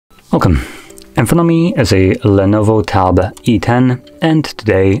Welcome. In front of me is a LENOVO Tab E10, and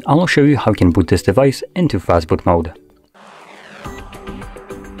today I will show you how you can boot this device into Fastboot mode.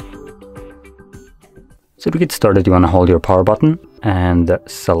 So to get started, you want to hold your power button and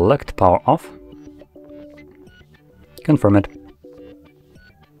select power off. Confirm it.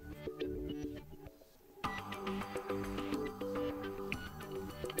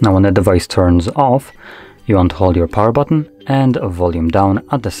 Now when the device turns off, you want to hold your power button and volume down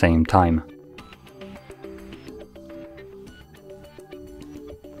at the same time.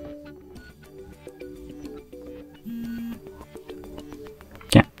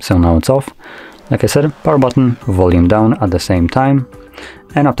 Yeah, so now it's off. Like I said, power button, volume down at the same time.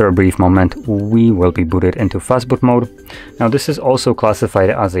 And after a brief moment, we will be booted into Fastboot mode. Now this is also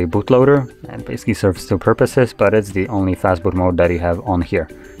classified as a bootloader and basically serves two purposes, but it's the only Fastboot mode that you have on here.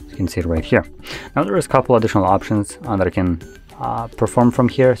 You can see it right here. Now there is a couple additional options that I can perform from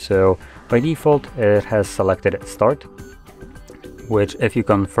here. So by default it has selected start, which if you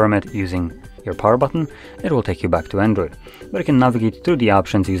confirm it using your power button, it will take you back to Android. But you can navigate through the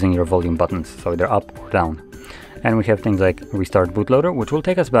options using your volume buttons, so either up or down. And we have things like restart bootloader, which will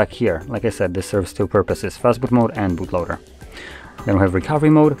take us back here. Like I said, this serves two purposes, Fastboot mode and bootloader. Then we have recovery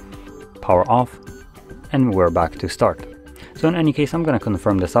mode, power off, and we're back to start. So in any case, I'm going to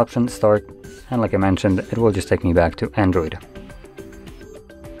confirm this option, start, and like I mentioned, it will just take me back to Android.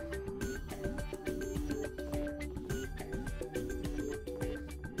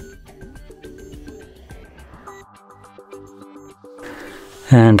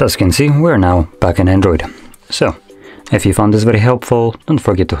 And as you can see, we're now back in Android. So, if you found this very helpful, don't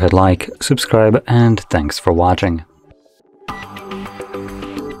forget to hit like, subscribe, and thanks for watching.